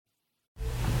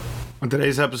On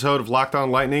today's episode of Locked On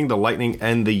Lightning, the Lightning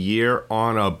end the year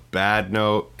on a bad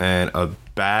note, and a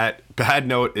bad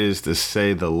note is to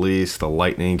say the least. The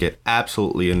Lightning get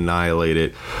absolutely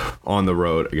annihilated on the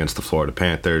road against the Florida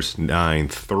Panthers,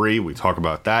 9-3. We talk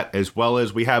about that, as well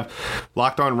as we have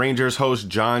Locked On Rangers host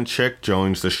John Chick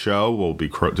joins the show. We'll be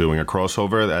doing a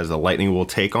crossover as the Lightning will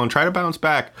try to bounce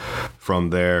back from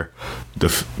their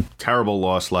terrible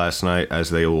loss last night,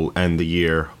 as they will end the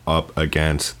year up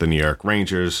against the New York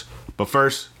Rangers. But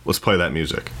first, let's play that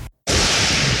music.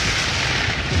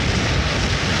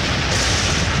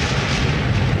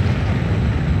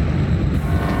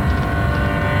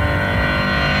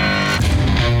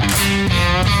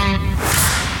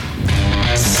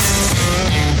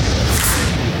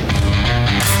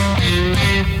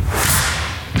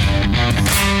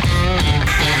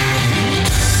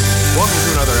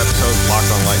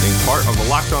 Part of the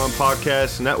Locked On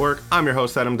Podcast Network. I'm your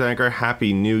host, Adam Danker.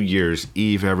 Happy New Year's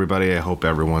Eve, everybody. I hope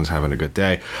everyone's having a good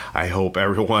day. I hope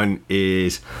everyone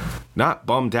is not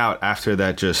bummed out after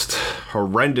that just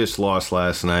horrendous loss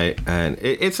last night. And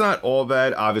it's not all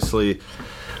bad. Obviously,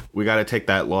 we got to take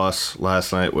that loss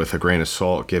last night with a grain of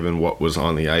salt, given what was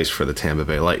on the ice for the Tampa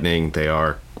Bay Lightning. They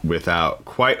are without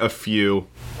quite a few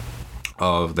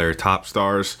of their top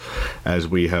stars, as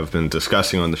we have been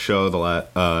discussing on the show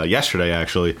yesterday.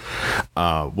 Actually,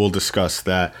 we'll discuss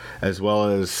that, as well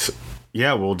as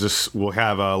we'll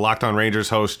have Locked On Rangers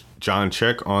host John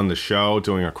Chick on the show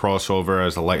doing a crossover,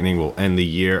 as the Lightning will end the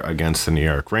year against the New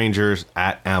York Rangers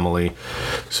at Amalie.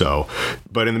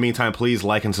 But in the meantime, please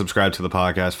like and subscribe to the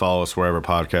podcast. Follow us wherever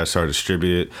podcasts are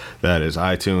distributed. That is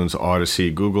iTunes,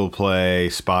 Odyssey, Google Play,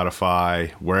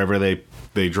 Spotify, wherever they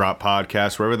drop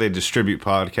podcasts, wherever they distribute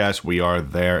podcasts, we are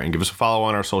there. And give us a follow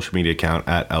on our social media account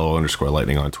at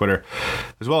LO_Lightning on Twitter,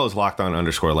 as well as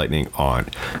LockedOn_Lightning on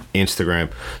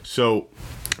Instagram. So,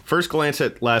 first glance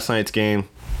at last night's game.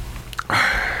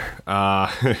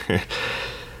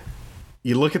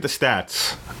 You look at the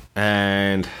stats,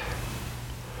 and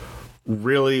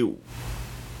really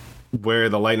where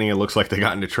the Lightning, it looks like they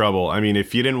got into trouble. I mean,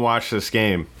 if you didn't watch this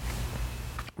game,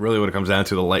 really what it comes down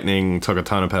to, the Lightning took a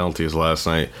ton of penalties last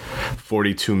night.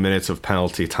 42 minutes of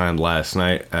penalty time last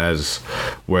night, as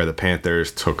where the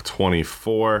Panthers took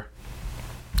 24.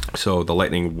 So the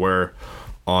Lightning were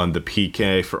on the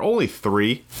PK for only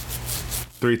three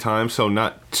times, so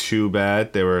not too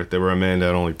bad. They were a man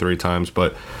down only 3 times,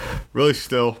 but really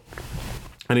still,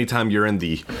 anytime you're in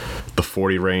the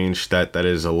 40 range, that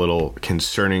is a little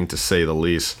concerning, to say the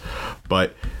least.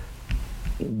 But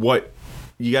what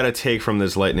you got to take from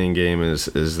this Lightning game is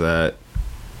that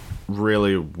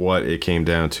really what it came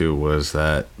down to was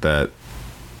that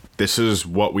this is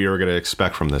what we were going to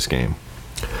expect from this game.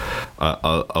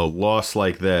 A loss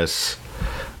like this,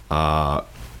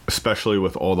 especially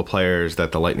with all the players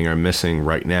that the Lightning are missing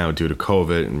right now due to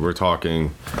COVID, and we're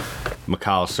talking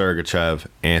Mikhail Sergachev,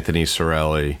 Anthony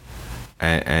Cirelli,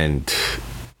 and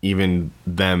even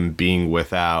them being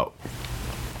without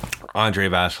Andrei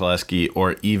Vasilevskiy,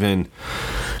 or even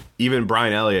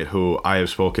Brian Elliott, who I have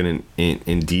spoken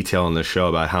in detail in the show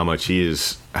about how much he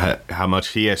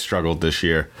has struggled this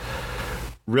year.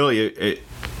 Really,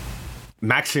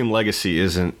 Maxim Legacy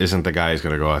isn't the guy who's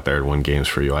going to go out there and win games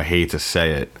for you. I hate to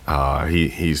say it.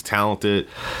 He's talented.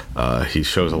 He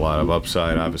shows a lot of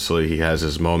upside. Obviously, he has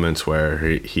his moments where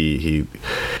he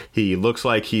looks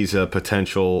like he's a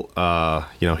potential.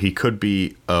 He could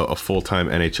be a full-time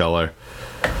NHLer.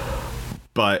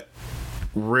 But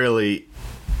really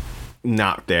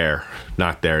not there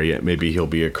yet. Maybe he'll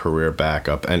be a career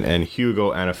backup. And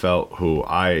Hugo Anafelt, who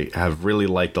I have really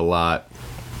liked a lot,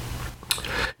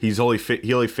 he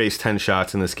only faced 10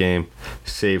 shots in this game,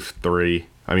 saved 7,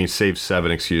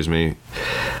 excuse me.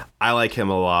 I like him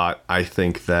a lot. I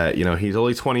think that, he's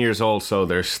only 20 years old, so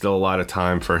there's still a lot of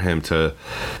time for him to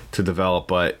develop,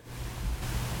 but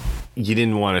you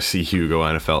didn't want to see Hugo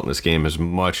Anafelt in this game as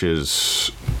much as,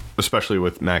 especially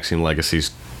with Maxim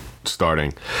Legacy's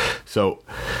starting. So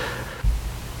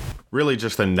really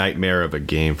just a nightmare of a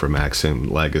game for Maxim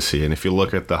Legacy. And if you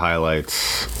look at the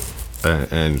highlights,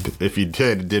 and if you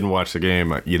didn't watch the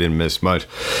game, you didn't miss much.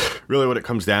 Really what it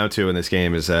comes down to in this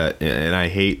game is that, and I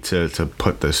hate to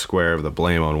put the square of the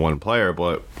blame on one player,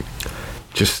 but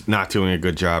just not doing a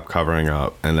good job covering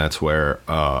up. And that's where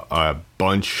a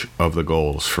bunch of the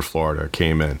goals for Florida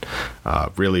came in.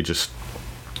 Really just,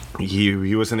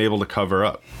 he wasn't able to cover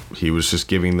up. He was just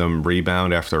giving them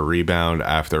rebound after rebound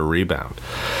after rebound.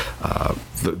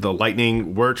 the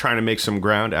Lightning were trying to make some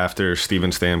ground after Steven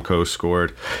Stamkos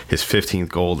scored his 15th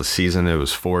goal of the season. It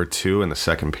was 4-2 in the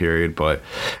second period,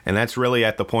 and that's really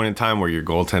at the point in time where your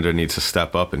goaltender needs to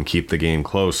step up and keep the game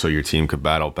close so your team could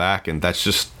battle back. And that's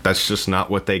just not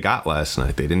what they got last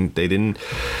night. They didn't.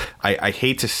 I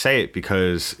hate to say it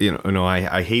because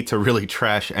I hate to really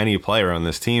trash any player on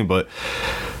this team, but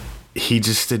he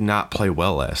just did not play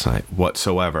well last night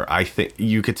whatsoever. I think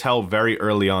you could tell very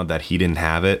early on that he didn't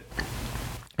have it.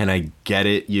 And I get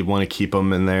it. You want to keep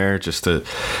him in there just to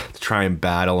try and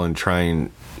battle and try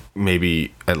and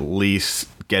maybe at least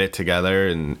get it together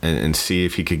and see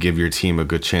if he could give your team a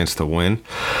good chance to win.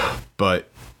 But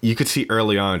you could see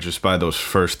early on just by those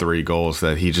first 3 goals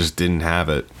that he just didn't have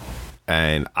it.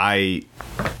 And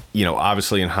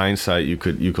obviously in hindsight, you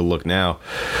could look now,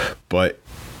 but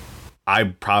I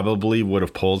probably would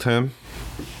have pulled him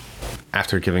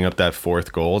after giving up that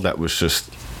 4th goal. That was just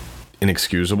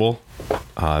inexcusable.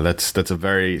 That's a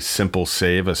very simple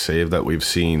save, a save that we've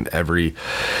seen every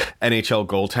NHL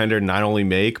goaltender not only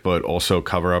make, but also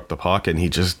cover up the puck, and he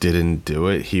just didn't do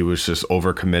it. He was just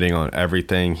overcommitting on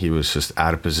everything. He was just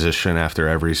out of position after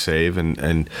every save,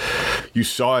 and you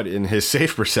saw it in his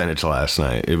save percentage last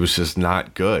night. It was just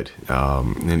not good,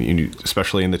 and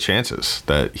especially in the chances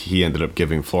that he ended up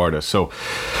giving Florida. So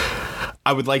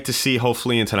I would like to see,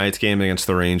 hopefully, in tonight's game against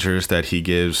the Rangers, that he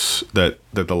gives that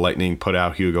the Lightning put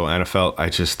out Hugo Anafelt. I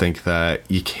just think that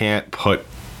you can't put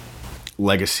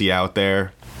legacy out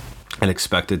there and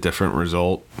expect a different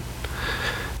result.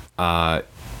 I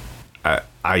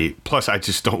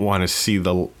just don't want to see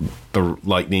the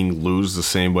Lightning lose the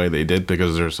same way they did,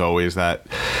 because there's always that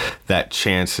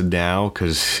chance now,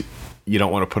 because you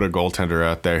don't want to put a goaltender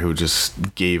out there who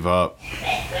just gave up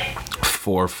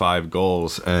 4 or 5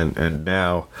 goals, and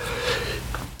now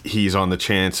he's on the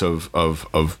chance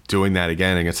of doing that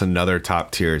again against another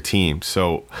top tier team.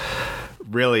 So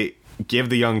really give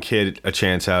the young kid a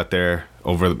chance out there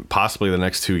over possibly the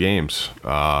next 2 games.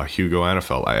 Hugo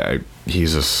Anafelt,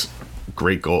 he's a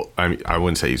great goal. I mean, I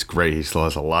wouldn't say he's great. He still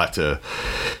has a lot to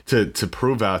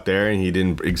prove out there, and he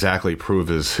didn't exactly prove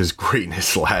his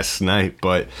greatness last night.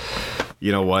 But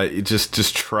you know what?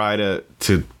 Just try to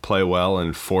play well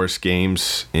and force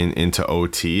games into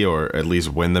OT, or at least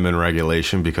win them in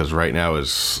regulation, because right now,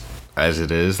 as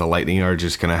it is, the Lightning are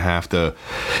just going to have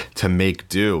to make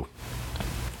do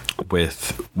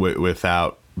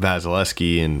without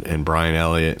Vasilevsky and Brian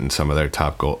Elliott and some of their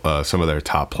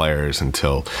top players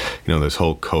until this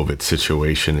whole COVID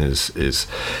situation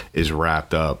is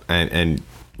wrapped up. And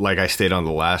like I stated on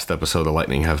the last episode, the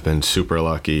Lightning have been super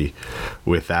lucky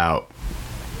without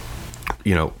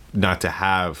not to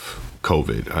have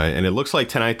COVID. And it looks like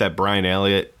tonight that Brian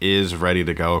Elliott is ready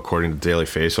to go, according to Daily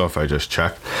Faceoff. I just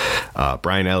checked.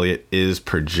 Brian Elliott is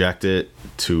projected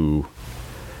to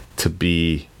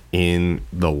be in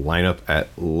the lineup at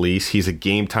least. He's a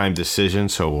game time decision,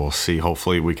 so we'll see.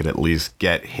 Hopefully we could at least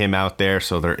get him out there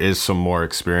so there is some more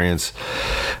experience.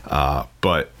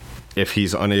 But if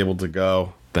he's unable to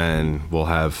go, then we'll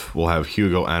have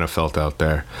Hugo Anafelt out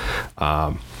there.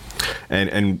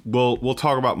 And we'll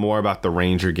talk about more about the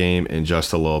Ranger game in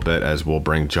just a little bit, as we'll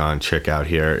bring John Chick out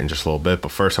here in just a little bit.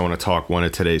 But first I want to talk one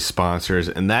of today's sponsors,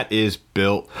 and that is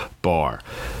Built Bar.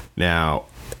 Now,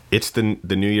 it's the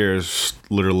New Year's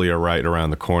literally right around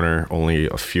the corner, only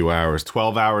a few hours,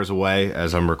 12 hours away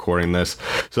as I'm recording this.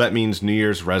 So that means New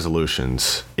Year's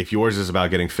resolutions. If yours is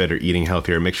about getting fit or eating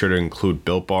healthier, make sure to include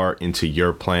Built Bar into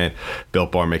your plan.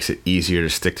 Built Bar makes it easier to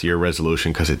stick to your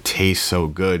resolution because it tastes so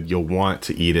good. You'll want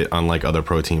to eat it, unlike other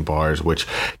protein bars, which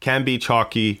can be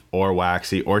chalky or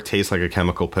waxy or taste like a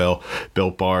chemical pill.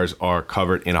 Built Bars are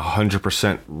covered in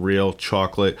 100% real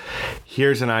chocolate.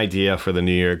 Here's an idea for the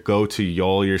new year. Go to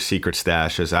all your secret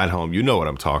stashes at home. You know what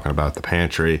I'm talking about. The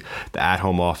pantry, the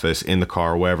at-home office, in the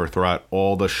car, wherever. Throw out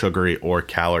all the sugary or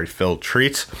calorie-filled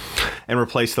treats and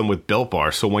replace them with Built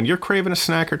Bar. So when you're craving a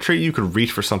snack or treat, you can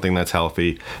reach for something that's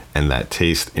healthy and that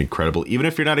tastes incredible. Even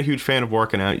if you're not a huge fan of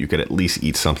working out, you could at least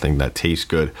eat something that tastes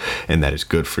good and that is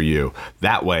good for you.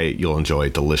 That way, you'll enjoy a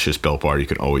delicious Built Bar. You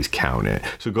can always count it.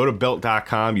 So go to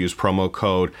Built.com, use promo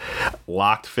code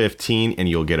LOCKED15, and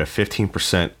you'll get a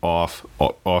 15%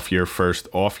 off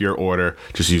your order.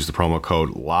 Just use the promo code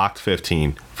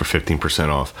LOCKED15 for 15%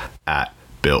 off at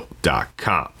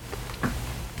Built.com.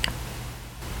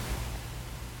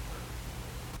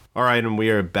 All right, and we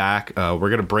are back. We're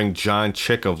going to bring John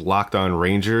Chick of Locked On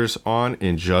Rangers on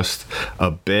in just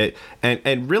a bit.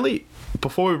 And really,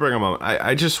 before we bring him on,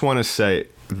 I just want to say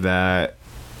that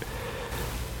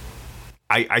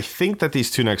I think that these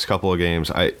two next couple of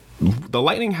games, the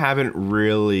Lightning haven't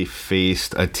really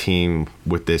faced a team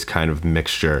with this kind of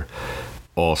mixture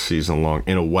all season long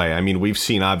in a way. I mean, we've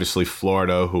seen obviously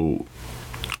Florida, who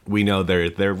we know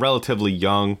they're relatively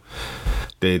young.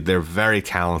 They're very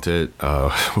talented.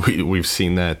 We've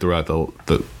seen that throughout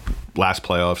the last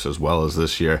playoffs as well as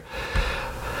this year.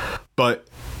 But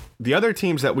the other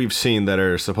teams that we've seen that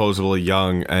are supposedly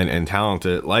young and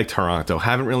talented, like Toronto,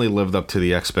 haven't really lived up to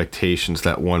the expectations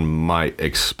that one might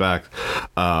expect.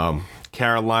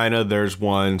 Carolina, there's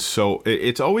one. So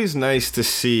it's always nice to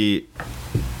see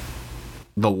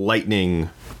the Lightning,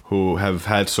 who have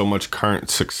had so much current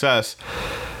success,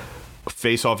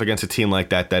 face off against a team like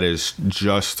that is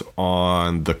just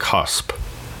on the cusp.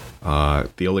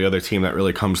 The only other team that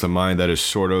really comes to mind that is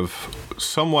sort of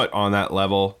somewhat on that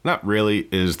level, not really,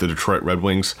 is the Detroit Red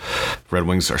Wings. Red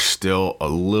Wings are still a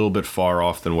little bit far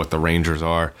off than what the Rangers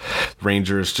are.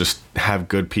 Rangers just have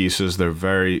good pieces. They're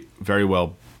very, very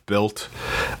well built,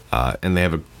 and they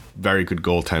have a very good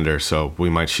goaltender, so we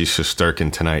might see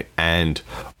Shesterkin tonight and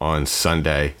on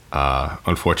Sunday.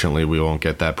 Unfortunately, we won't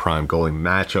get that prime goalie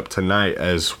matchup tonight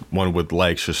as one would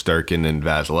like, Shesterkin and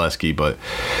Vasilevsky, but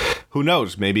who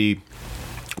knows? Maybe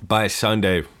by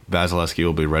Sunday, Vasilevsky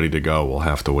will be ready to go. We'll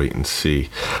have to wait and see.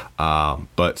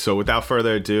 But so without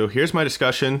further ado, here's my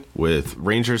discussion with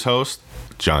Rangers host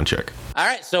John Chick. All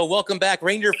right, so welcome back,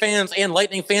 Ranger fans and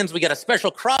Lightning fans. We got a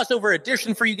special crossover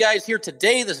edition for you guys here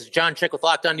today. This is John Chick with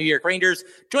Locked On New York Rangers,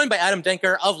 joined by Adam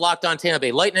Denker of Locked On Tampa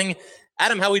Bay Lightning.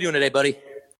 Adam, how are we doing today, buddy?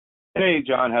 Hey,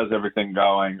 John, how's everything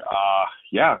going?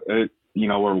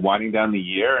 We're winding down the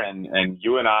year, and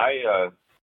you and I,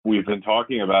 we've been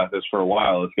talking about this for a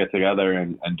while. Let's get together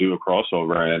and do a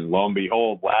crossover. And lo and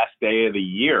behold, last day of the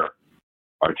year,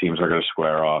 our teams are going to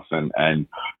square off, and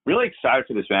really excited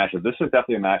for this matchup. This is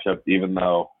definitely a matchup, even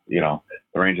though, the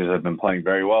Rangers have been playing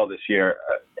very well this year.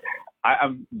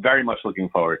 I'm very much looking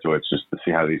forward to it, just to see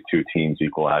how these two teams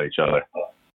equal out each other.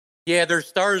 Yeah, there's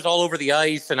stars all over the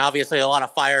ice, and obviously a lot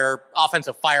of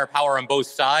offensive firepower on both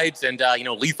sides, and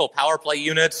lethal power play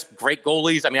units, great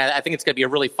goalies. I mean, I think it's going to be a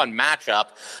really fun matchup.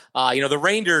 The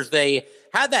Rangers, they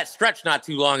had that stretch not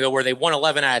too long ago where they won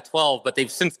 11 out of 12, but they've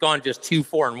since gone just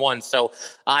 2-4-1. So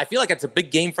I feel like it's a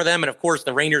big game for them, and of course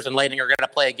the Rangers and Lightning are going to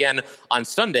play again on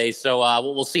Sunday. So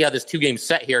we'll see how this 2-game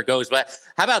set here goes. But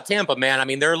how about Tampa, man? I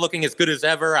mean, they're looking as good as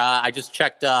ever. I just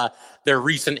checked their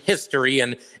recent history,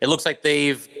 and it looks like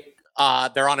they're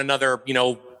on another,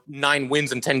 9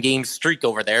 wins and 10 games streak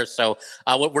over there. So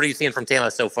what are you seeing from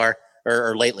Tampa so far,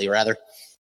 or lately, rather?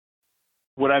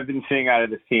 What I've been seeing out of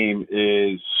this team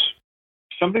is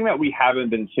something that we haven't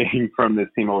been seeing from this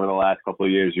team over the last couple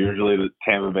of years. Usually the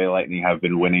Tampa Bay Lightning have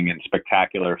been winning in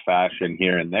spectacular fashion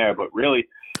here and there, but really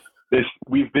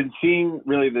we've been seeing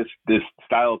really this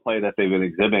style of play that they've been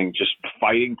exhibiting, just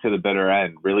fighting to the bitter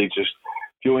end, really just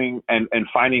doing and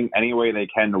finding any way they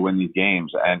can to win these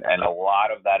games. And a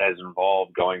lot of that has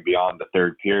involved going beyond the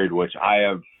third period, which I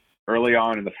have early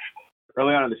on in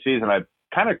the season, I've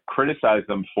kind of criticized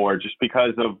them for, just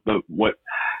because of what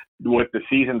the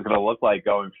season's going to look like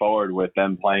going forward with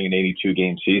them playing an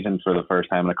 82-game season for the first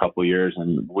time in a couple of years.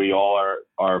 And we all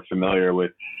are familiar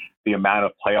with the amount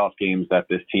of playoff games that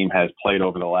this team has played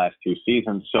over the last 2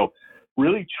 seasons. So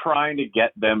really trying to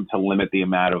get them to limit the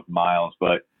amount of miles,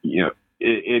 but you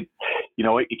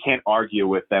can't argue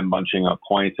with them bunching up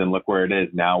points, and look where it is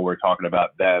now. We're talking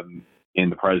about them in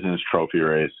the President's Trophy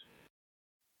race.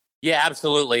 Yeah,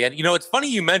 absolutely. And, it's funny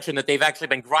you mentioned that they've actually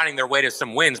been grinding their way to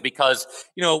some wins because,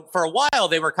 for a while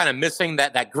they were kind of missing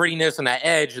that grittiness and that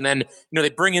edge. And then, they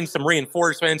bring in some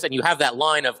reinforcements, and you have that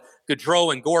line of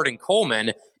Gaudreau and Gordon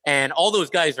Coleman, and all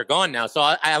those guys are gone now. So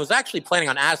I was actually planning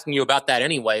on asking you about that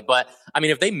anyway. But, I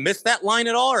mean, have they missed that line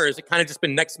at all, or has it kind of just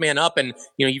been next man up and,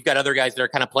 you've got other guys that are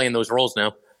kind of playing those roles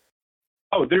now?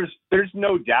 Oh, there's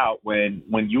no doubt when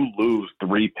you lose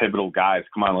 3 pivotal guys.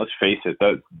 Come on, let's face it.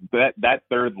 That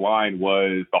third line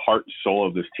was the heart and soul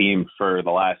of this team for the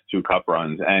last 2 cup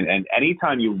runs. And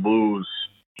anytime you lose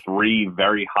 3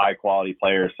 very high quality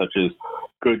players such as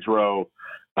Gaudreau,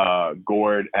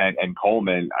 Gord, and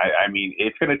Coleman, I mean,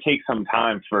 it's going to take some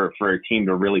time for a team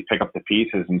to really pick up the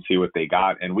pieces and see what they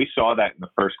got. And we saw that in the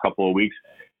first couple of weeks.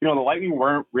 The Lightning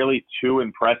weren't really too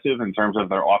impressive in terms of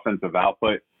their offensive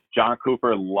output. John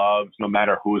Cooper loves, no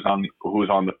matter who's on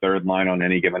the third line on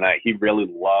any given night, he really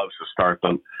loves to start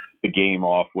the game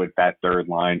off with that third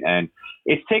line. And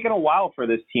it's taken a while for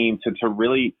this team to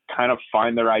really kind of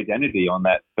find their identity on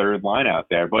that third line out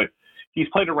there. But he's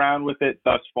played around with it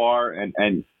thus far.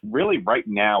 And really right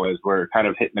now, as we're kind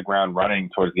of hitting the ground running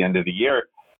towards the end of the year,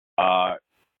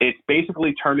 it's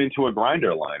basically turned into a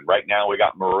grinder line. Right now we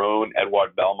got Maroon,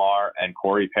 Edouard Bellemare, and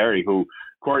Corey Perry, who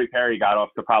Corey Perry got off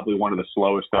to probably one of the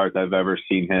slowest starts I've ever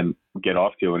seen him get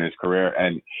off to in his career.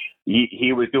 And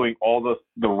he was doing all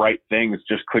the right things,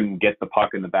 just couldn't get the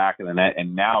puck in the back of the net.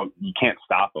 And now you can't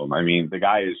stop him. I mean, the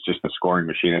guy is just a scoring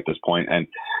machine at this point. And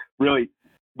really,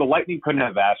 the Lightning couldn't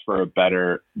have asked for a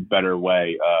better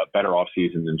way, better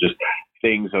offseason than just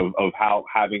things of how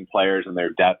having players and their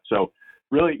depth. So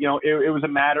really, it was a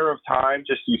matter of time.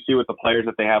 Just you see with the players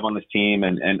that they have on this team.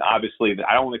 And obviously,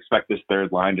 I don't expect this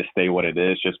third line to stay what it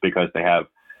is just because they have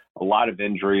a lot of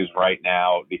injuries right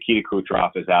now. Nikita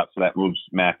Kucherov is out, so that moves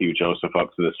Matthew Joseph up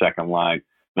to the second line,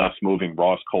 thus moving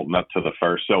Ross Colton up to the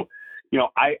first. So,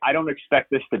 I don't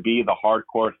expect this to be the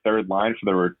hardcore third line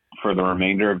for the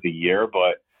remainder of the year,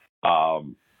 but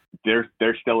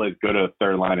they're still as good a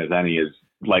third line as any as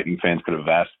Lightning fans could have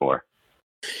asked for.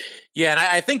 Yeah, and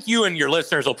I think you and your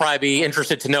listeners will probably be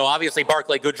interested to know, obviously,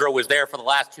 Barclay Goodrow was there for the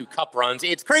last 2 cup runs.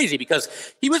 It's crazy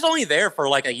because he was only there for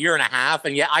like a year and a half,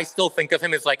 and yet I still think of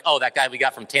him as like, oh, that guy we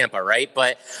got from Tampa, right?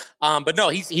 But no,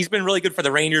 he's been really good for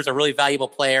the Rangers, a really valuable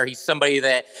player. He's somebody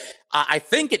that I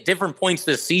think at different points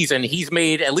this season, he's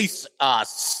made at least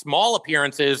small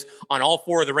appearances on all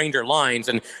 4 of the Ranger lines,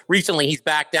 and recently he's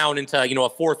back down into, a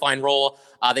fourth-line role.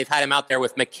 They've had him out there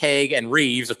with McKegg and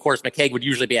Reeves. Of course, McKegg would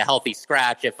usually be a healthy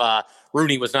scratch if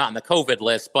Rooney was not on the COVID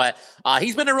list. But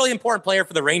he's been a really important player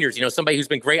for the Rangers. Somebody who's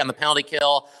been great on the penalty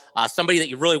kill, somebody that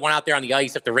you really want out there on the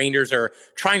ice if the Rangers are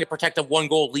trying to protect a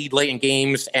 1-goal lead late in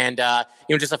games, and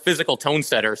just a physical tone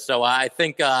setter. So I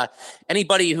think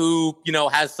anybody who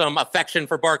has some affection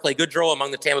for Barclay Goodrow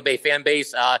among the Tampa Bay fan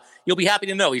base, you'll be happy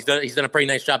to know he's done a pretty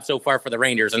nice job so far for the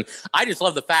Rangers. And I just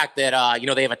love the fact that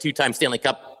they have a 2-time Stanley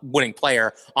Cup winning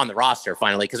player on the roster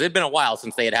finally, because it'd been a while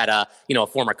since they had a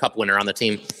former Cup winner on the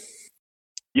team.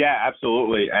 Yeah,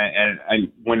 absolutely. And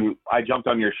when I jumped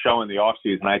on your show in the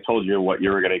offseason, I told you what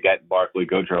you were going to get in Barclay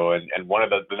Goodrow. And one of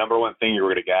the number one thing you were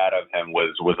going to get out of him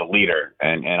was a leader.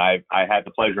 And I had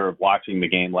the pleasure of watching the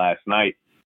game last night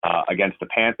against the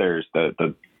Panthers.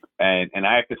 And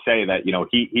I have to say that,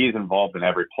 he's involved in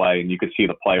every play. And you could see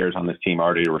the players on this team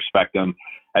already respect him.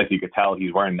 As you could tell,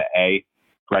 he's wearing the A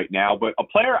right now. But a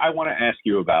player I want to ask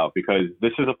you about, because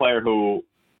this is a player who,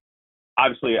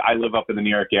 obviously, I live up in the New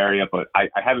York area, but I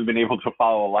haven't been able to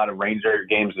follow a lot of Ranger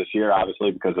games this year,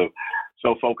 obviously, because of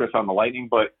so focused on the Lightning.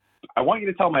 But I want you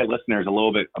to tell my listeners a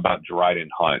little bit about Dryden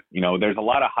Hunt. There's a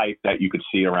lot of hype that you could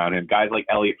see around him. Guys like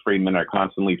Elliot Friedman are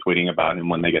constantly tweeting about him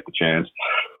when they get the chance.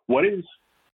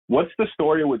 What's the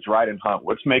story with Dryden Hunt?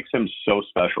 What makes him so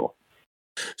special?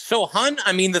 So Hunt,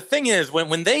 the thing is,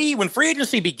 when free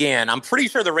agency began, I'm pretty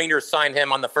sure the Rangers signed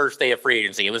him on the first day of free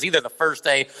agency. It was either the first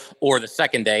day or the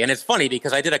second day. And it's funny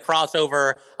because I did a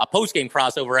post-game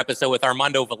crossover episode with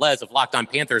Armando Velez of Locked On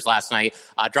Panthers last night,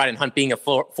 Dryden Hunt being a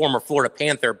former Florida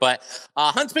Panther. But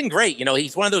Hunt's been great.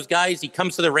 He's one of those guys, he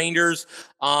comes to the Rangers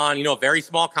on, a very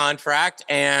small contract,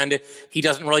 and he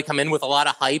doesn't really come in with a lot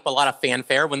of hype, a lot of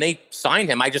fanfare. When they signed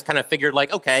him, I just kind of figured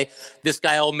like, okay, this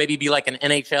guy will maybe be like an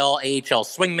NHL, AHL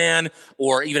swingman,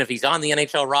 or even if he's on the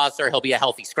NHL roster, he'll be a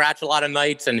healthy scratch a lot of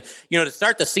nights. And, to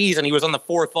start the season, he was on the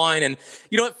 4th line. And,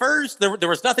 at first there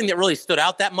was nothing that really stood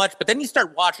out that much, but then you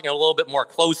start watching it a little bit more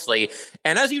closely.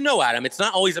 And as you know, Adam, it's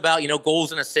not always about,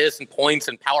 goals and assists and points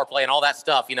and power play and all that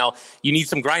stuff. You need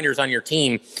some grinders on your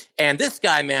team. And this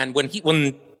guy, man,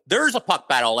 when there's a puck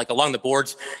battle, like along the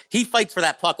boards, he fights for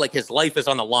that puck like his life is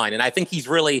on the line. And I think he's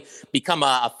really become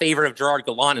a favorite of Gerard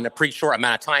Gallant in a pretty short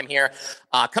amount of time here.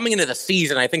 Coming into the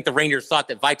season, I think the Rangers thought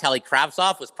that Vitaly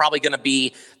Kravtsov was probably going to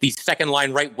be the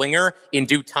second-line right winger in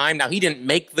due time. Now, he didn't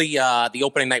make the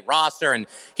opening night roster, and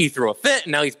he threw a fit,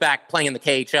 and now he's back playing in the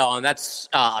KHL, and that's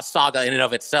a saga in and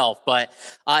of itself. But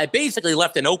it basically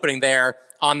left an opening there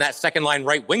on that second line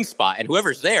right wing spot. And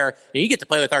whoever's there, you get to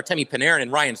play with Artemi Panarin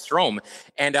and Ryan Strome.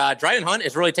 And Dryden Hunt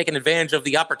is really taking advantage of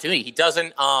the opportunity. He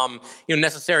doesn't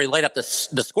necessarily light up the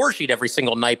score sheet every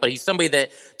single night, but he's somebody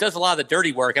that does a lot of the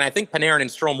dirty work. And I think Panarin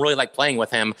and Strome really like playing with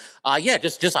him.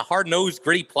 Just a hard-nosed,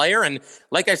 gritty player. And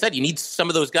like I said, you need some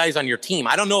of those guys on your team.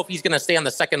 I don't know if he's going to stay on the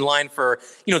second line for,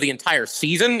 the entire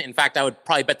season. In fact, I would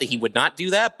probably bet that he would not do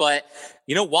that. But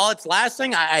while it's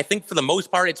lasting, I think for the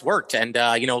most part it's worked. And,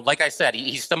 like I said,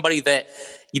 he's somebody that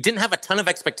you didn't have a ton of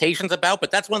expectations about,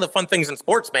 but that's one of the fun things in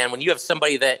sports, man, when you have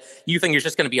somebody that you think is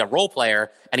just going to be a role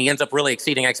player and he ends up really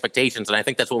exceeding expectations. And I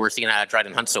think that's what we're seeing out of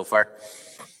Dryden Hunt so far.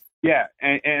 Yeah,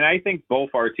 and I think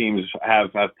both our teams have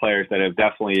players that have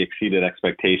definitely exceeded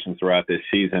expectations throughout this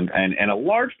season. And a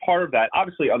large part of that,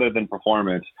 obviously other than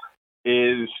performance,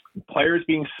 is players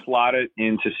being slotted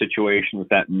into situations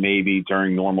that maybe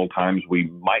during normal times we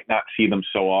might not see them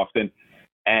so often.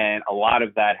 And a lot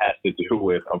of that has to do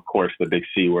with, of course, the big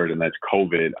C word, and that's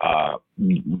COVID.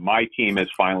 My team has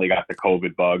finally got the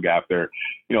COVID bug after,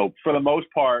 for the most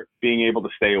part, being able to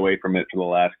stay away from it for the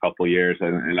last couple of years.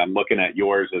 And I'm looking at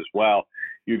yours as well.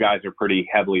 You guys are pretty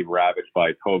heavily ravaged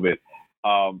by COVID.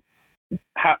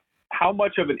 How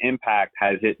much of an impact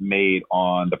has it made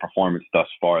on the performance thus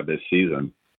far this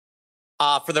season?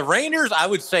 For the Rangers, I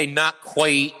would say not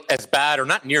quite as bad, or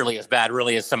not nearly as bad,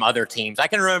 really, as some other teams. I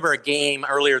can remember a game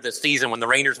earlier this season when the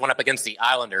Rangers went up against the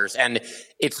Islanders, and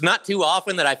it's not too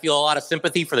often that I feel a lot of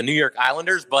sympathy for the New York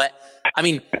Islanders, but, I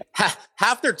mean,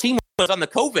 half their team was on the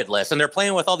COVID list, and they're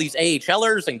playing with all these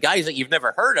AHLers and guys that you've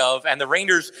never heard of, and the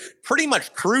Rangers pretty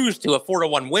much cruised to a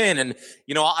 4-1 win, and,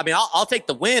 I'll take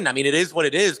the win. I mean, it is what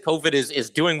it is. COVID is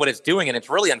doing what it's doing, and it's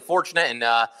really unfortunate and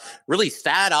really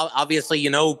sad. Obviously,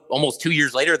 almost 2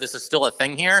 years later, this is still a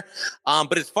thing here.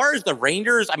 But as far as the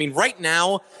Rangers, I mean, right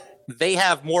now, they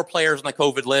have more players on the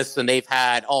COVID list than they've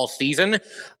had all season.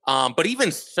 But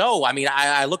even so, I mean,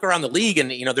 I look around the league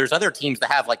and, there's other teams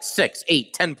that have like 6,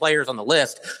 8, 10 players on the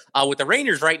list. With the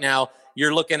Rangers right now,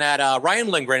 you're looking at Ryan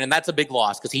Lindgren, and that's a big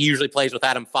loss because he usually plays with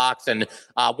Adam Fox and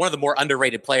one of the more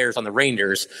underrated players on the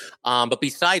Rangers. But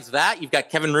besides that, you've got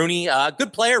Kevin Rooney,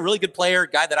 good player, really good player,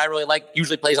 guy that I really like,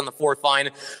 usually plays on the fourth line.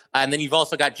 And then you've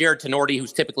also got Jared Tenorti,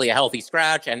 who's typically a healthy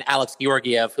scratch, and Alex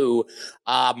Georgiev, who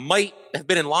might have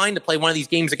been in line to play one of these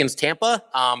games against Tampa.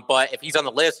 But if he's on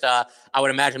the list, I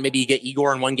would imagine maybe you get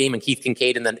Igor in one game and Keith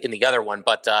Kincaid in the other one.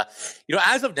 But,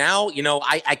 as of now,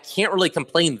 I can't really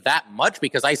complain that much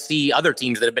because I see other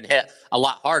teams that have been hit a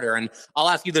lot harder. And I'll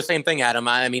ask you the same thing, Adam.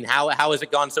 I mean, how has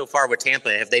it gone so far with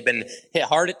Tampa? Have they been hit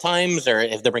hard at times, or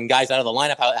have there been guys out of the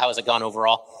lineup? How has it gone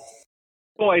overall?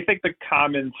 Well, I think the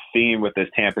common theme with this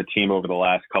Tampa team over the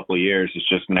last couple of years is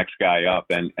just next guy up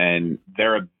and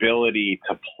their ability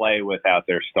to play without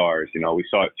their stars. We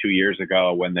saw it 2 years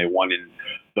ago when they won in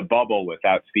the bubble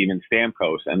without Steven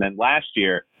Stamkos. And then last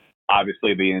year,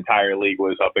 obviously the entire league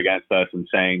was up against us and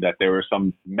saying that there was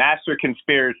some master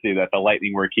conspiracy that the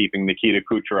Lightning were keeping Nikita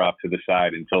Kucherov to the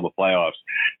side until the playoffs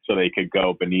so they could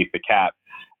go beneath the cap.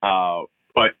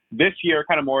 But this year,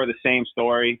 kind of more of the same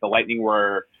story. The Lightning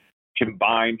were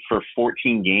combined for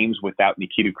 14 games without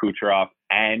Nikita Kucherov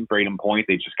and Braden Point.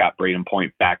 They just got Braden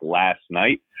Point back last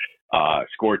night,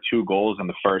 scored 2 goals in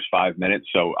the first 5 minutes.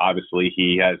 So obviously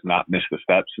he has not missed a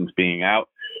step since being out.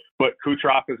 But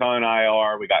Kucherov is on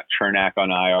IR. We got Chernak on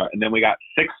IR. And then we got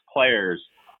 6 players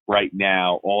right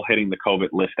now all hitting the COVID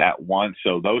list at once.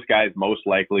 So those guys most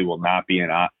likely will not be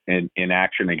in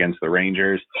action against the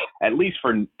Rangers, at least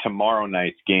for tomorrow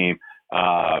night's game.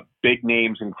 Big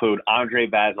names include Andrei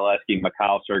Vasilevskiy,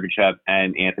 Mikhail Sergachev,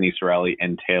 and Anthony Cirelli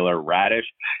and Taylor Radish.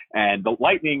 And the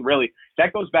Lightning really,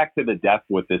 that goes back to the depth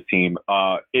with this team.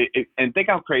 And think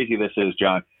how crazy this is,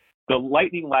 John. The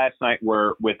Lightning last night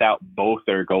were without both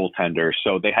their goaltenders,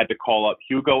 so they had to call up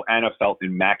Hugo Anafelt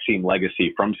and Maxime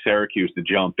Legacy from Syracuse to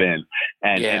jump in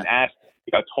and ask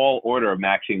a tall order of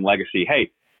Maxime Legacy,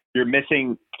 hey, you're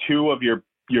missing 2 of your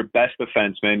best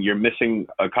defensemen, you're missing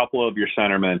a couple of your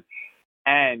centermen,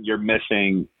 and you're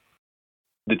missing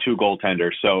the 2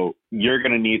 goaltenders. So you're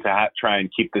going to need to try and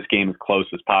keep this game as close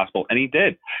as possible. And he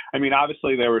did. I mean,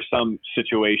 obviously there were some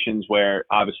situations where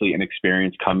obviously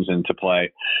inexperience comes into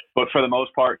play, but for the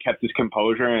most part kept his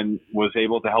composure and was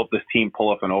able to help this team pull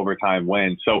off an overtime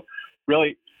win. So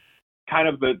really kind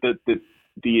of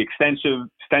the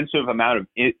extensive amount of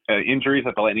injuries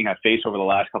that the Lightning have faced over the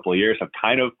last couple of years have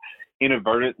kind of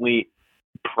inadvertently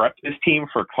prep this team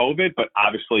for COVID, but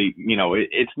obviously,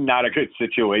 it's not a good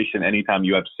situation anytime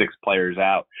you have 6 players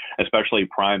out, especially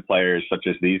prime players such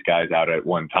as these guys out at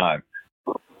one time.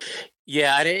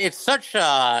 Yeah, it's such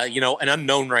an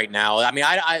unknown right now. I mean,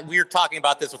 we were talking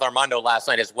about this with Armando last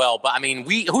night as well, but I mean,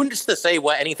 who's to say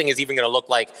what anything is even going to look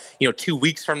like, 2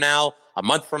 weeks from now, a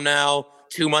month from now,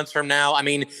 2 months from now. I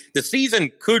mean, the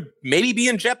season could maybe be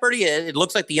in jeopardy. It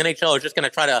looks like the NHL is just going to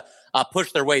try to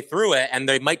push their way through it, and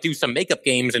they might do some makeup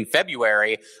games in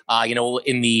February,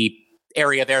 in the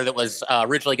area there that was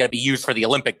originally going to be used for the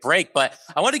Olympic break. But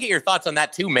I want to get your thoughts on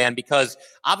that too, man, because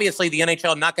obviously the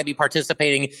NHL not going to be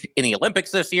participating in the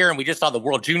Olympics this year, and we just saw the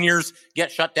World Juniors get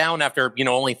shut down after,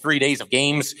 only 3 days of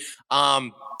games.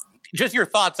 Just your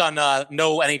thoughts on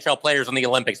no NHL players in the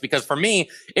Olympics, because for me,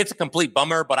 it's a complete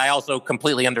bummer, but I also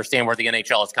completely understand where the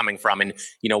NHL is coming from and,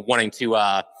 wanting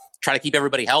to try to keep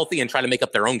everybody healthy and try to make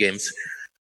up their own games.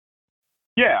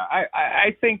 Yeah,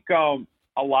 I think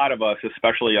a lot of us,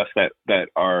 especially us that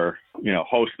are,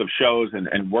 hosts of shows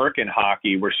and work in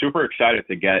hockey, we're super excited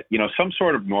to get, some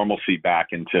sort of normalcy back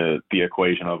into the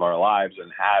equation of our lives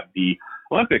and have the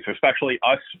Olympics, especially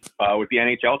us with the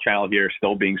NHL channel here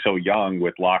still being so young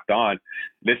with Locked On.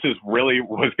 This was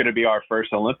going to be our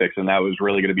first Olympics, and that was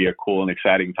really going to be a cool and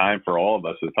exciting time for all of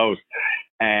us as hosts.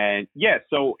 And yeah,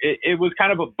 so it was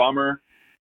kind of a bummer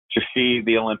to see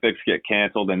the Olympics get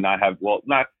canceled and not have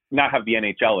the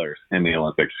NHLers in the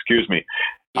Olympics. Excuse me.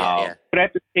 Yeah. But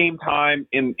at the same time,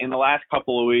 in the last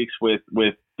couple of weeks, with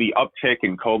the uptick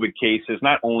in COVID cases,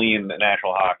 not only in the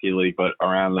National Hockey League but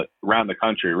around the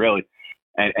country, really,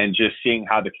 and just seeing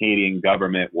how the Canadian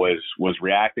government was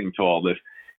reacting to all this,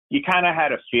 you kind of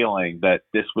had a feeling that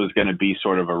this was going to be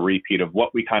sort of a repeat of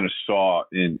what we kind of saw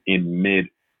in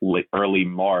early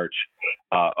March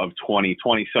of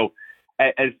 2020. So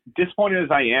as disappointed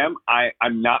as I am,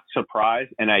 I'm not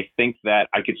surprised. And I think that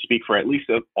I could speak for at least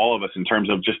all of us in terms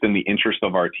of just in the interest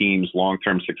of our team's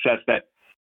long-term success, that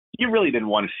you really didn't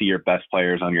want to see your best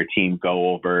players on your team go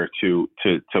over to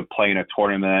play in a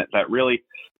tournament that really,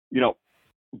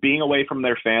 being away from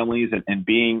their families and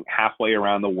being halfway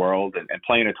around the world and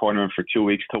playing a tournament for 2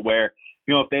 weeks to where,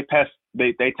 if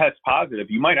they test positive,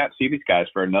 you might not see these guys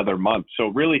for another month. So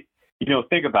really,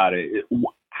 think about it.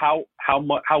 How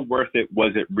worth it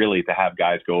was it really to have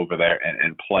guys go over there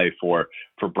and play for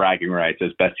bragging rights as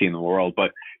best team in the world?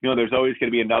 But, there's always going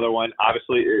to be another one,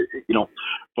 obviously,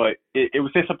 but it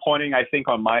was disappointing, I think,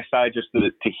 on my side, just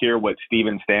to hear what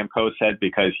Steven Stamkos said,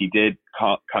 because he did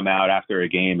come out after a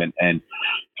game and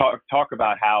talk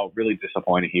about how really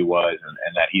disappointed he was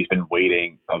and that he's been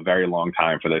waiting a very long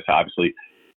time for this. Obviously,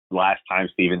 last time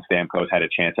Steven Stamkos had a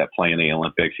chance at playing the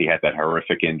Olympics, he had that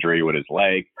horrific injury with his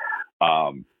leg.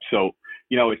 So,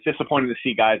 it's disappointing to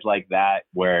see guys like that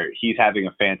where he's having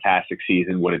a fantastic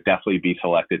season, would have definitely be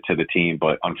selected to the team,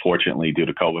 but unfortunately due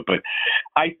to COVID. But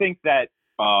I think that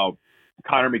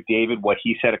Connor McDavid, what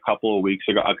he said a couple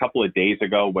of days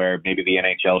ago, where maybe the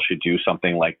NHL should do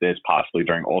something like this, possibly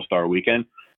during All-Star Weekend,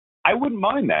 I wouldn't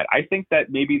mind that. I think that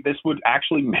maybe this would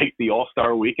actually make the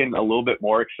All-Star Weekend a little bit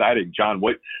more exciting. John,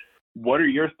 what are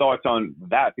your thoughts on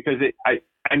that? Because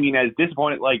I mean, as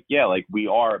disappointed, like we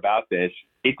are about this,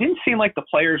 it didn't seem like the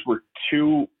players were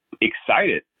too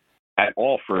excited at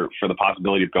all for the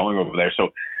possibility of going over there. So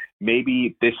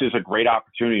maybe this is a great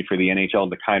opportunity for the NHL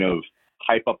to kind of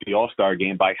hype up the All-Star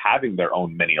game by having their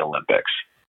own mini Olympics.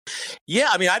 Yeah,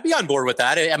 I mean, I'd be on board with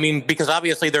that. I mean, because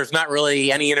obviously there's not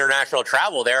really any international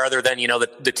travel there other than,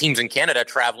 the teams in Canada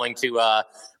traveling to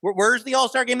where's the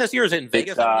All-Star game this year? Is it in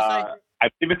Vegas? I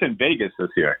believe it's in Vegas this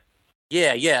year.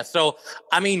 Yeah. So,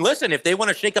 I mean, listen, if they want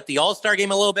to shake up the All-Star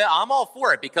game a little bit, I'm all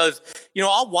for it because,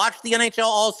 I'll watch the NHL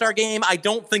All-Star game. I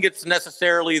don't think it's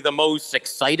necessarily the most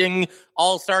exciting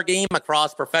All-Star game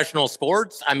across professional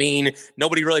sports. I mean,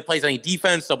 nobody really plays any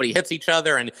defense. Nobody hits each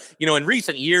other. And, in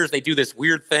recent years, they do this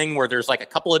weird thing where there's like a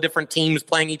couple of different teams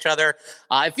playing each other.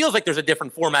 It feels like there's a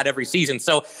different format every season.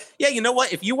 So, yeah, you know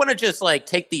what? If you want to just like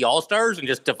take the All-Stars and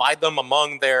just divide them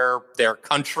among their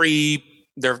country,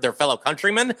 their fellow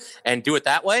countrymen and do it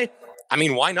that way, I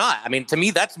mean, why not? I mean, to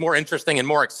me, that's more interesting and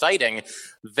more exciting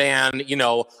than,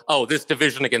 this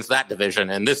division against that division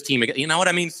and this team. You know what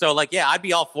I mean? So, like, yeah, I'd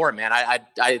be all for it, man.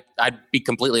 I'd be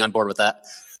completely on board with that.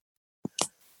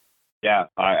 Yeah,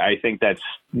 I think that's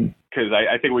because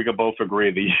I think we could both agree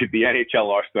the NHL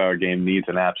All-Star game needs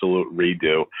an absolute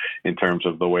redo in terms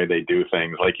of the way they do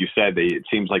things. Like you said, it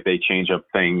seems like they change up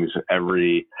things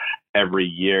every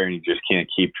year, and you just can't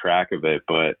keep track of it.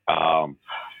 But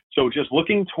so just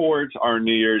looking towards our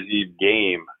New Year's Eve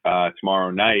game tomorrow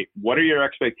night, what are your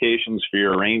expectations for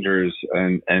your Rangers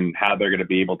and how they're going to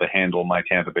be able to handle my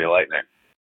Tampa Bay Lightning?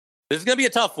 This is going to be a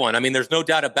tough one. I mean, there's no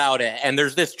doubt about it. And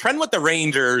there's this trend with the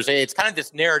Rangers. It's kind of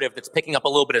this narrative that's picking up a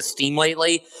little bit of steam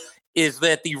lately, is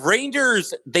that the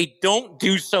Rangers, they don't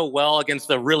do so well against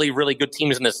the really, really good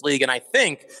teams in this league. And I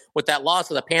think with that loss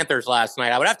of the Panthers last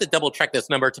night, I would have to double check this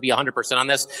number to be 100% on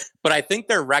this, but I think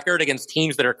their record against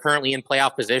teams that are currently in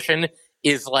playoff position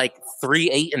is like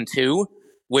 3-8-2.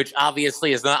 Which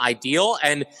obviously is not ideal.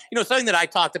 And, something that I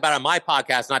talked about on my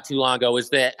podcast not too long ago is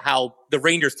that how the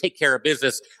Rangers take care of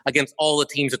business against all the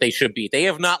teams that they should be. They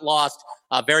have not lost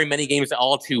very many games at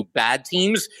all to bad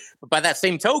teams. But by that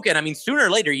same token, I mean, sooner or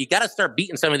later, you got to start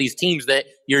beating some of these teams that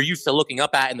you're used to looking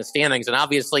up at in the standings. And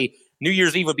obviously, New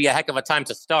Year's Eve would be a heck of a time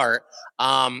to start.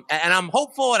 And I'm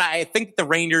hopeful, and I think the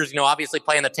Rangers, obviously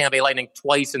playing the Tampa Bay Lightning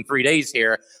twice in 3 days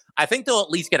here, I think they'll at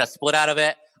least get a split out of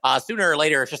it. Sooner or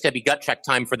later, it's just going to be gut check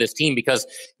time for this team because,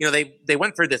 they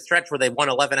went through this stretch where they won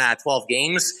 11 out of 12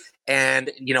 games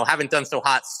and, haven't done so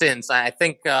hot since. I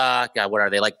think, what are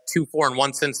they, like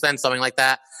 2-4-1 since then, something like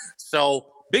that. So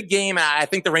big game. I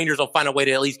think the Rangers will find a way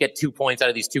to at least get 2 points out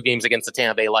of these 2 games against the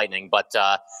Tampa Bay Lightning. But,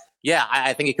 Yeah,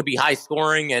 I think it could be high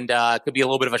scoring and it could be a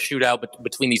little bit of a shootout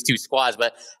between these two squads.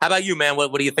 But how about you, man?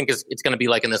 What do you think it's going to be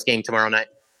like in this game tomorrow night?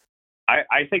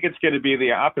 I think it's going to be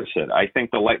the opposite. I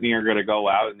think the Lightning are going to go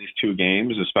out in these two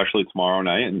games, especially tomorrow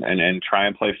night, and try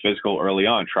and play physical early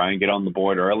on, try and get on the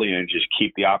board early and just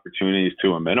keep the opportunities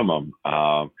to a minimum,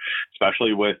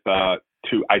 especially with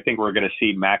I think we're going to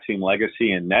see Maxime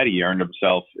Legacy and Nettie earn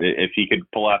himself. If he could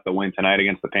pull out the win tonight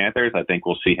against the Panthers, I think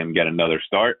we'll see him get another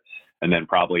start and then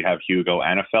probably have Hugo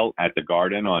Anafelt at the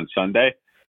Garden on Sunday.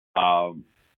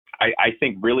 I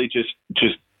think really just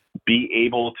be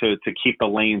able to keep the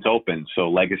lanes open so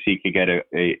Legacy could get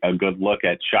a good look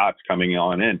at shots coming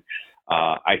on in.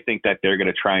 I think that they're going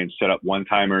to try and set up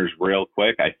one-timers real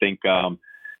quick. I think the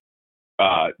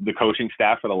coaching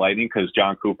staff for the Lightning, because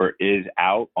John Cooper is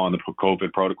out on the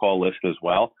COVID protocol list as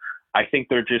well, I think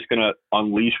they're just going to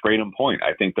unleash Braden Point.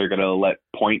 I think they're going to let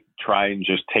Point try and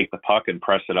just take the puck and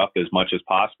press it up as much as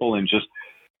possible and just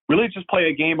really just play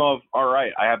a game of, all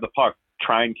right, I have the puck,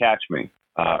 try and catch me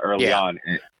early on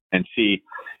and see.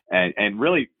 And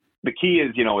really the key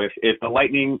is, if the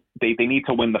Lightning, they need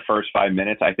to win the first 5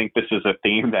 minutes. I think this is a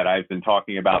theme that I've been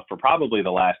talking about for probably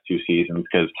the last two seasons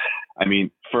because, I mean,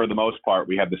 for the most part,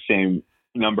 we have the same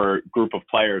group of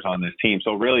players on this team.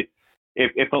 So really,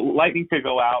 if the Lightning could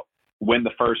go out, win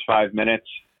the first 5 minutes,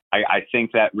 I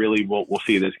think that really we'll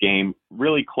see this game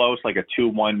really close, like a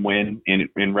 2-1 win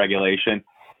in regulation.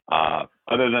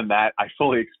 Other than that, I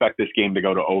fully expect this game to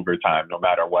go to overtime, no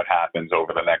matter what happens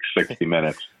over the next 60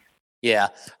 minutes. Yeah,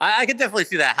 I could definitely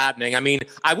see that happening. I mean,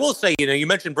 I will say, you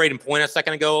mentioned Braden Point a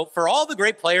second ago. For all the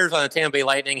great players on the Tampa Bay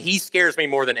Lightning, he scares me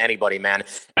more than anybody, man.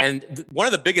 And one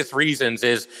of the biggest reasons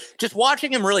is just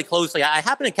watching him really closely. I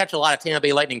happened to catch a lot of Tampa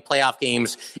Bay Lightning playoff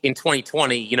games in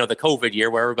 2020, the COVID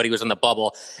year where everybody was in the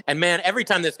bubble. And man, every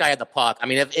time this guy had the puck, I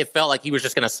mean, it felt like he was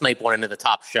just going to snipe one into the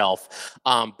top shelf.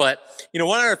 But,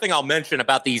 one other thing I'll mention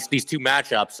about these two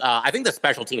matchups, I think the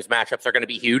special teams matchups are going to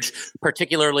be huge,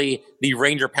 particularly the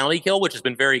Ranger penalty kill, which has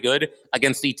been very good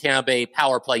against the Tampa Bay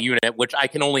power play unit, which I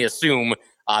can only assume,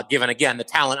 given, again, the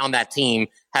talent on that team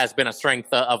has been a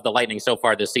strength of the Lightning so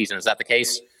far this season. Is that the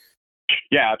case?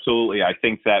 Yeah, absolutely. I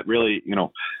think that really,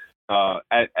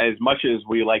 as much as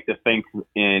we like to think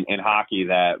in hockey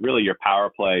that really your power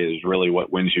play is really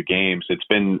what wins you games, it's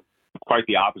been quite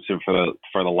the opposite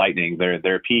for the Lightning.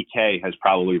 Their PK has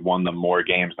probably won them more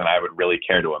games than I would really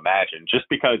care to imagine, just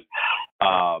because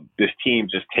this team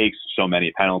just takes so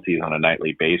many penalties on a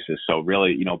nightly basis. So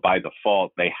really, by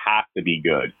default, they have to be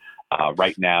good.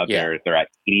 Right now, they're at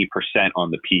 80%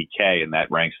 on the PK, and that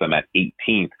ranks them at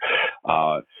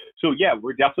 18th. So yeah,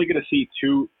 we're definitely going to see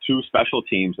two special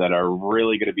teams that are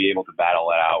really going to be able to battle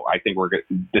it out. I think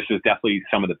this is definitely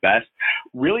some of the best.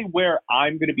 Really, where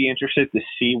I'm going to be interested to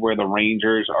see where the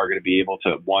Rangers are going to be able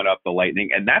to one up the Lightning,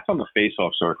 and that's on the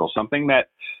faceoff circle. Something that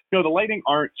the Lightning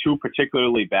aren't too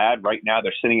particularly bad right now.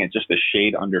 They're sitting at just a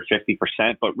shade under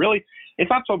 50%, but really, it's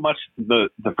not so much the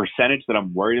percentage that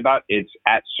I'm worried about. It's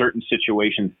at certain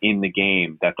situations in the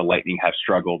game that the Lightning have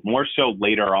struggled, more so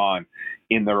later on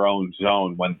in their own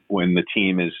zone when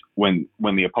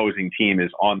the opposing team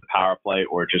is on the power play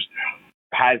or just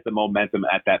has the momentum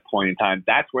at that point in time.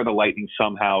 That's where the Lightning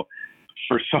somehow,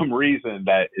 for some reason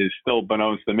that is still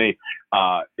beknownst to me,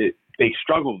 they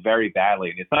struggle very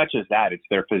badly. And it's not just that, it's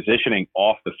their positioning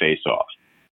off the faceoff.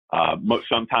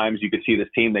 Sometimes you could see this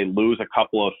team, they lose a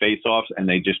couple of faceoffs and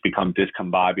they just become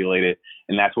discombobulated.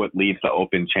 And that's what leads to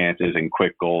open chances and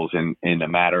quick goals in a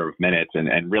matter of minutes.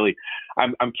 And really,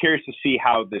 I'm curious to see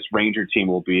how this Ranger team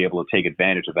will be able to take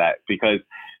advantage of that, because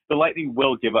the Lightning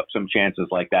will give up some chances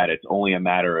like that. It's only a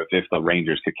matter of if the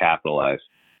Rangers could capitalize.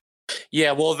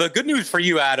 Yeah, well, the good news for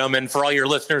you, Adam, and for all your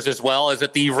listeners as well, is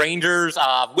that the Rangers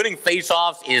winning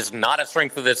faceoffs is not a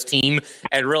strength of this team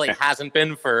and really hasn't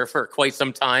been for quite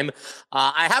some time.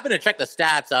 I happened to check the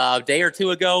stats a day or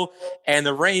two ago, and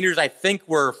the Rangers, I think,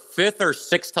 were 5th or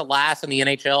 6th to last in the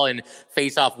NHL in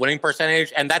faceoff winning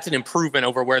percentage, and that's an improvement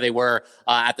over where they were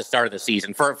at the start of the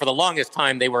season. For the longest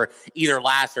time, they were either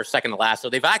last or second to last, so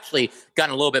they've actually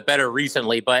gotten a little bit better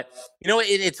recently. But,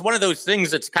 it's one of those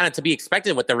things that's kind of to be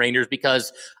expected with the Rangers,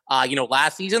 because,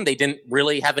 last season they didn't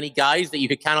really have any guys that you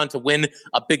could count on to win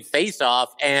a big faceoff.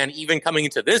 And even coming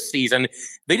into this season,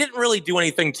 they didn't really do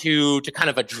anything to kind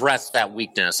of address that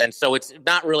weakness. And so it's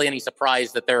not really any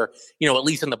surprise that they're, at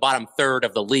least in the bottom third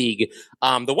of the league.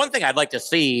 The one thing I'd like to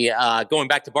see, going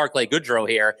back to Barclay Goodrow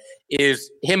here,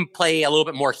 is him play a little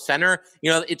bit more center.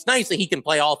 It's nice that he can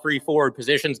play all three forward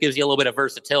positions, gives you a little bit of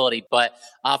versatility. But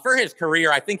for his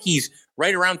career, I think he's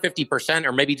right around 50%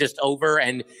 or maybe just over.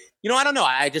 And, I don't know.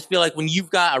 I just feel like when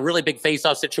you've got a really big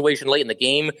faceoff situation late in the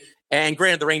game, And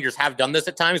granted, the Rangers have done this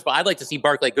at times, but I'd like to see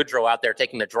Barclay Goodrow out there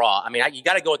taking the draw. I mean, you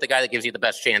got to go with the guy that gives you the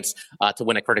best chance to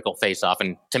win a critical faceoff.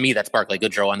 And to me, that's Barclay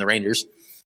Goodrow on the Rangers.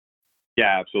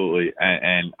 Yeah, absolutely.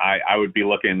 And I would be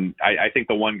looking, I think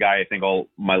the one guy I think all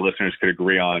my listeners could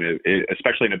agree on, is,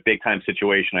 especially in a big time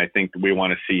situation, I think we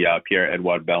want to see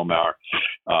Pierre-Edouard Bellemare,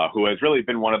 who has really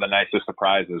been one of the nicest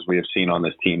surprises we have seen on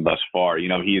this team thus far. You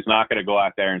know, he's not going to go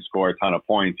out there and score a ton of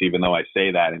points, even though I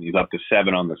say that, and he's up to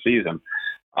 7 on the season.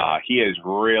 He has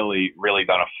really, really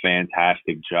done a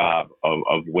fantastic job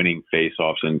of winning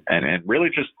faceoffs and really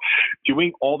just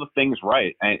doing all the things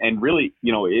right. And really,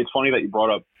 you know, it's funny that you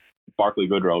brought up Barclay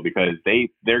Goodrow, because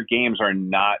their games are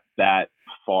not that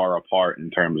far apart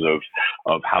in terms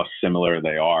of how similar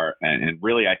they are. And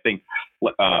really, I think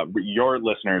your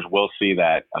listeners will see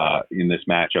that in this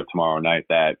matchup tomorrow night,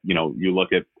 that, you know, you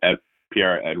look at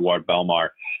Pierre-Edouard Bellemare,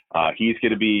 he's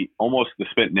going to be almost the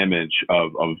spitting image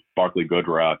of Barclay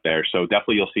Goodrow out there. So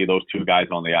definitely you'll see those two guys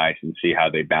on the ice and see how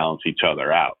they balance each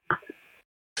other out.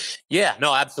 Yeah,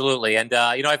 no, absolutely. And,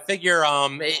 you know, I figure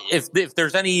if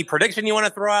there's any prediction you want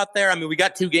to throw out there, I mean, we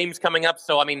got 2 games coming up.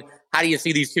 So, I mean, how do you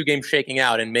see these 2 games shaking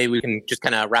out? And maybe we can just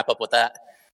kind of wrap up with that.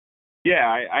 Yeah,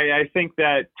 I think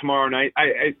that tomorrow night,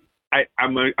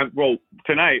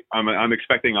 tonight I'm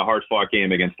expecting a hard-fought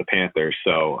game against the Panthers.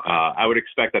 So I would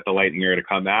expect that the Lightning are going to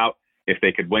come out. If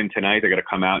they could win tonight, they're going to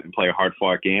come out and play a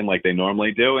hard-fought game like they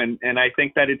normally do. And I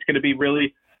think that it's going to be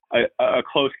really a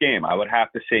close game. I would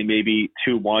have to say maybe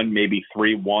 2-1, maybe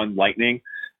 3-1 Lightning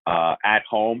at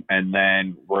home. And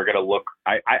then we're going to look,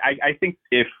 I think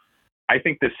the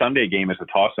Sunday game is a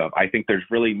toss-up. I think there's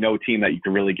really no team that you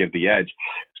can really give the edge,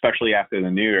 especially after the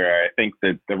New Year. I think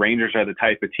that the Rangers are the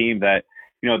type of team that,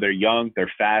 you know, they're young, they're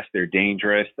fast, they're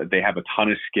dangerous, they have a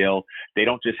ton of skill. They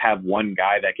don't just have one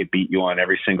guy that could beat you on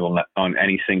any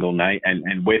single night.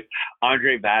 And with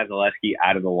Andrei Vasilevskiy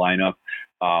out of the lineup,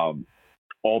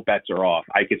 all bets are off.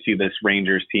 I could see this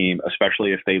Rangers team,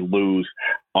 especially if they lose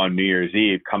on New Year's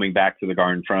Eve, coming back to the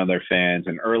Garden in front of their fans,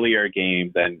 an earlier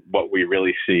game than what we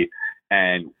really see.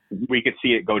 And we could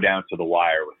see it go down to the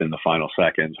wire within the final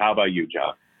seconds. How about you,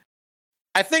 John?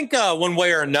 I think one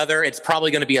way or another, it's probably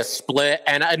going to be a split.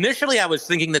 And initially I was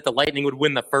thinking that the Lightning would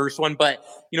win the first one. But,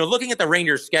 you know, looking at the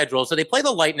Rangers schedule, so they play the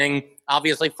Lightning,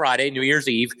 obviously Friday, New Year's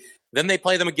Eve. Then they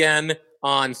play them again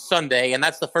on Sunday, and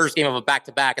that's the first game of a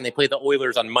back-to-back, and they play the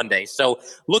Oilers on Monday. So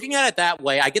looking at it that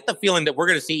way, I get the feeling that we're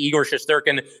going to see Igor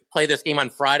Shesterkin play this game on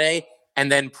Friday,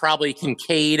 and then probably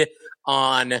Kincaid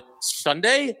on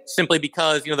Sunday, simply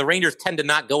because, you know, the Rangers tend to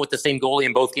not go with the same goalie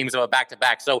in both games of a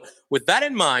back-to-back. So with that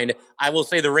in mind, I will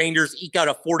say the Rangers eke out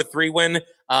a 4-3 win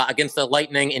against the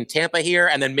Lightning in Tampa here,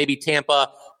 and then maybe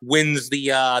Tampa wins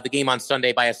the game on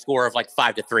Sunday by a score of like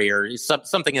 5-3 or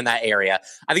something in that area.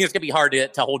 I think it's going to be hard to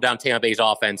hold down Tampa Bay's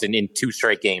offense in 2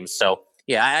 straight games. So,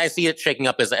 yeah, I see it shaking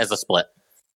up as a split.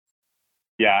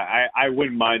 Yeah, I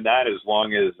wouldn't mind that as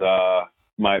long as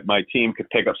my team could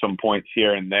pick up some points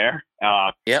here and there.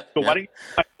 So why don't you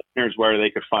tell listeners where they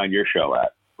could find your show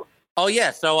at? Oh,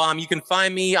 yeah. So you can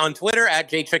find me on Twitter at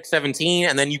jtrick17,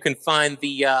 and then you can find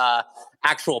the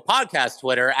actual podcast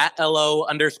Twitter at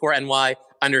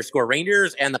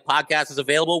LO_NY_Rangers, and the podcast is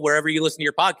available wherever you listen to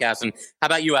your podcast. And how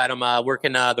about you, Adam? Where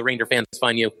can the Ranger fans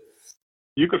find you?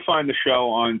 You could find the show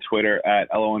on Twitter at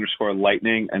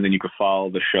LO_Lightning, and then you could follow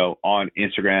the show on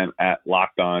Instagram at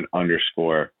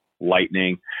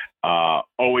LockedOn_Lightning.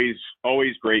 Always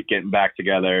great getting back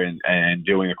together and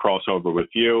doing a crossover with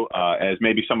you. As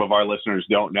maybe some of our listeners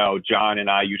don't know, John and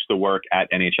I used to work at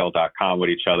NHL.com with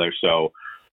each other, so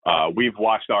we've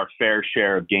watched our fair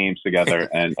share of games together,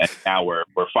 and now we're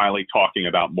finally talking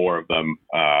about more of them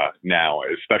now,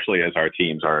 especially as our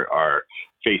teams are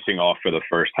facing off for the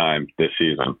first time this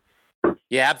season.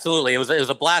 Yeah, absolutely. It was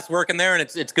a blast working there, and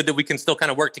it's good that we can still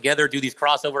kind of work together, do these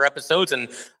crossover episodes, and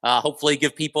hopefully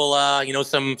give people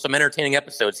some entertaining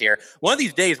episodes here. One of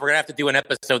these days, we're gonna have to do an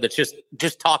episode that's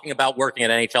just talking about working at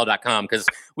NHL.com, because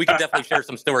we can definitely share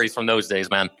some stories from those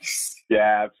days, man.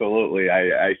 Yeah, absolutely.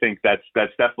 I think that's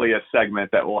definitely a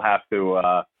segment that we'll have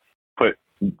to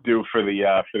do for the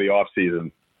off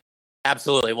season.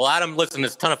 Absolutely. Well, Adam, listen,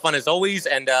 it's a ton of fun as always,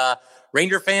 and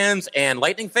Ranger fans and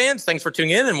Lightning fans, thanks for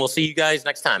tuning in, and we'll see you guys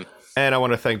next time. And I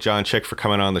want to thank John Chick for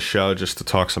coming on the show just to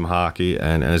talk some hockey.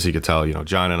 And as you can tell,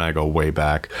 John and I go way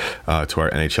back to our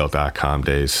NHL.com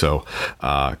days. So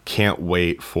can't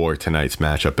wait for tonight's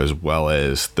matchup as well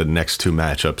as the next 2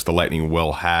 matchups the Lightning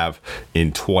will have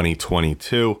in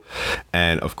 2022.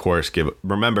 And of course,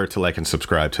 remember to like and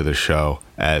subscribe to the show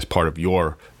as part of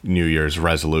your New Year's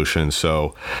resolution.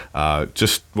 So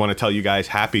just want to tell you guys,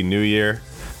 Happy New Year.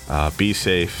 Be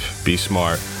safe, be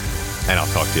smart, and I'll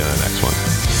talk to you on the next one.